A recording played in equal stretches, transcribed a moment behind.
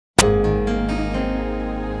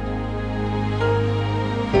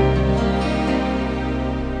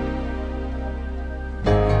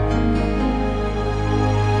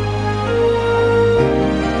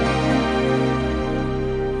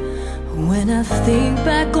I think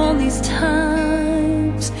back on these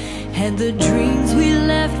times and the dreams we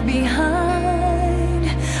left behind,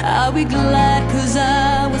 I'll be glad 'cause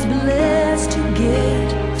I was blessed to get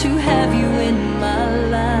to have you in my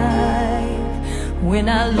life. When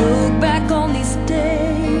I look back on these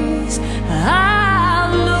days,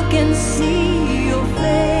 I'll look and see your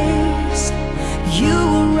face. You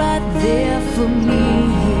were right there for me.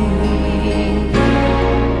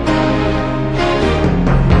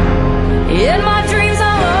 In my dreams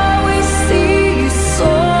I'll always see you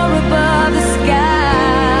soar above the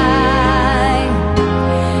sky.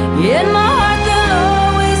 In my heart there'll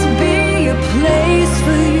always be a place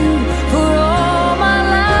for you for all my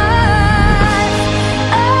life.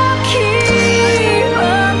 I'll keep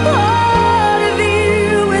a part of you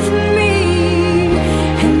with me,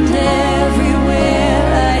 and everywhere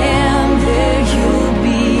I am there you'll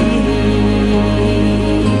be.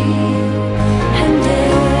 And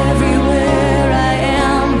everywhere I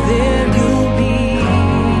am there you'll be.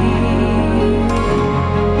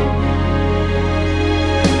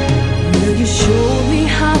 Will you show me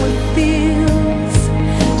how it feels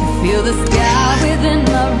to feel the sky within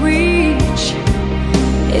my reach?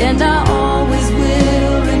 And I always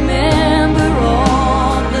will remember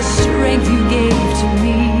all the strength you gave to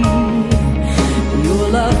me. Your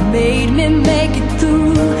love made me make it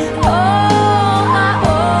through. Oh, I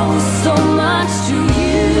owe so much to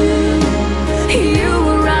you. You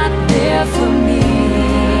were right there for me.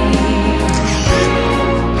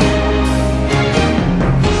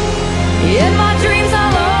 In my dreams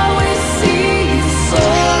I'll always see you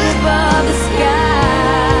soar above the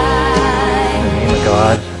sky. In the name of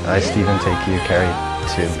God, I, Stephen, take you, carry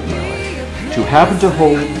to my life. To have and to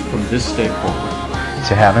hold from this day forward,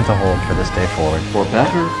 To have and to hold for this day forward, for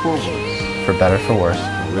better, for worse, for better, for worse,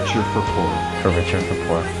 for richer, for poorer, for richer, for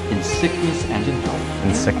poor, in sickness and in health,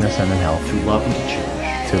 in sickness and in health, to love and to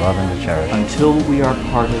cherish, to love and to cherish, until we are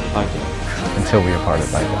parted by death. until we are parted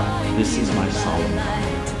by death. This is my solemn vow.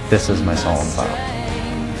 This is my solemn vow.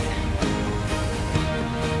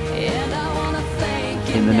 And I wanna thank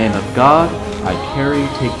you. In the name of God, I, Carrie,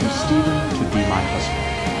 take you, Stephen, to be my husband.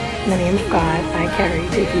 In the name of God, I, Carrie,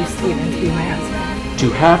 take you, Stephen, to be my husband. To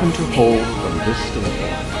have and to hold from this day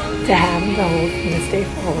forward, To have and to hold from this day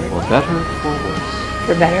forward, for better, for worse,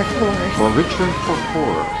 for better, for worse, for richer, for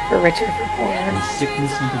poorer, for richer, for poorer, in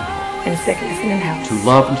sickness and in health, in sickness and in health, to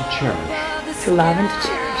love and to cherish, to love and to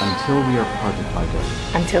cherish, until we are parted by death.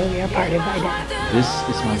 until we are parted by death. This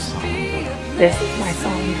is my solemn vow. This is my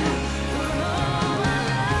solemn vow.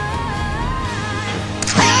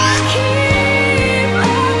 I'll keep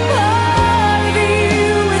a part of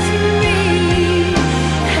you with me,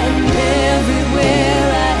 and everywhere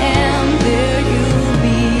I am there you'll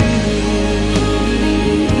be.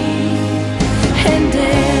 And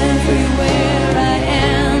everywhere I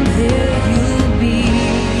am there you'll be.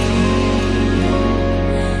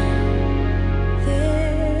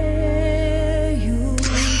 There you'll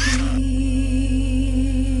be.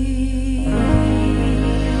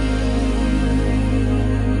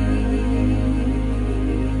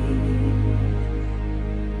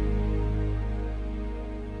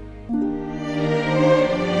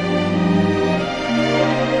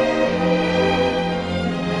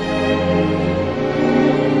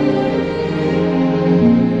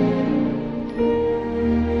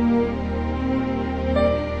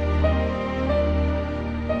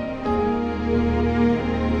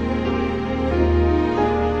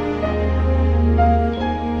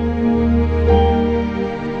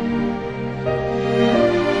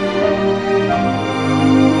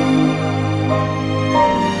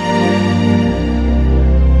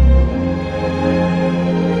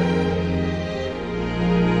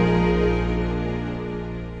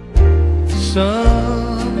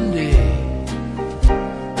 Someday,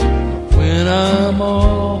 when I'm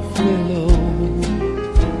awfully low,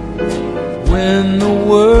 when the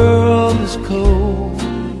world is cold,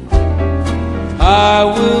 I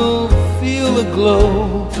will feel a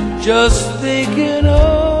glow just thinking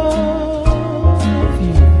of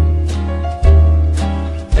you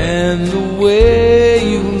and the way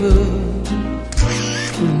you look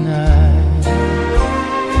tonight.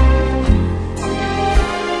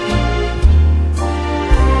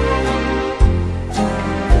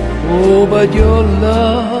 Oh, but you're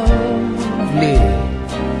lovely,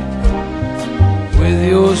 with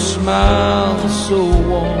your smile so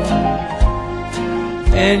warm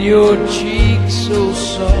and your cheeks so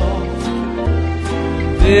soft.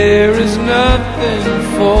 There is nothing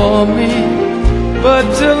for me but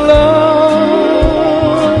to love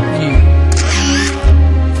you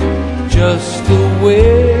just the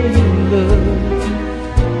way you look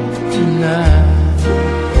tonight.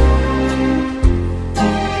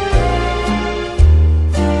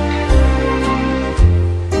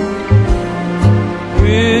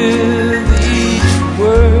 With each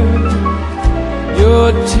word, your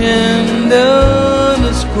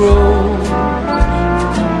tenderness grows,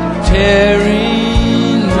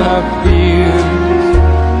 tearing my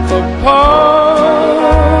fears apart.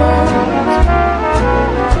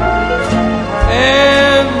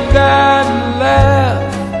 And that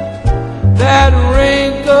laugh that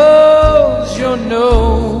wrinkles your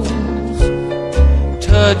nose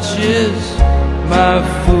touches my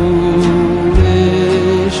foolish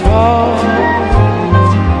heart.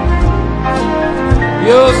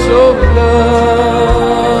 You're so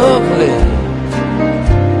lovely,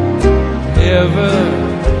 never,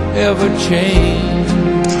 ever change.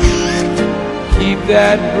 Keep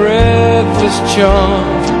that breathless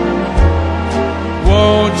charm.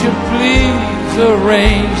 Won't you please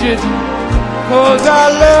arrange it? 'Cause I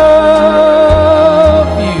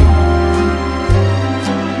love you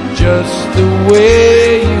just the way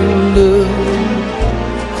you look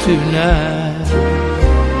tonight.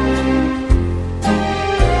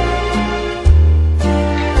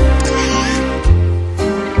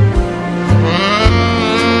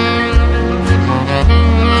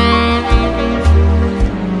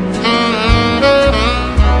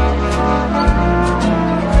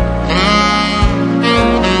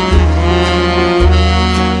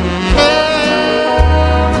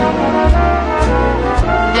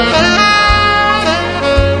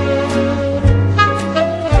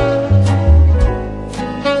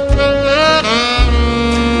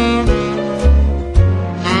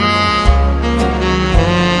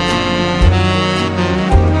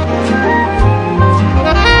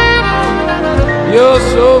 You're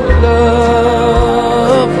so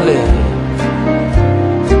lovely,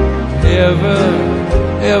 never,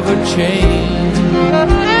 ever change.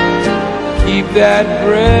 Keep that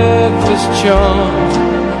breathless charm.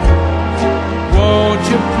 Won't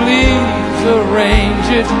you please arrange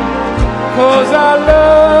it? 'Cause I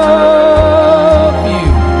love you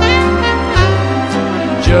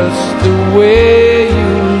just the way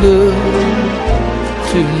you look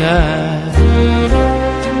tonight.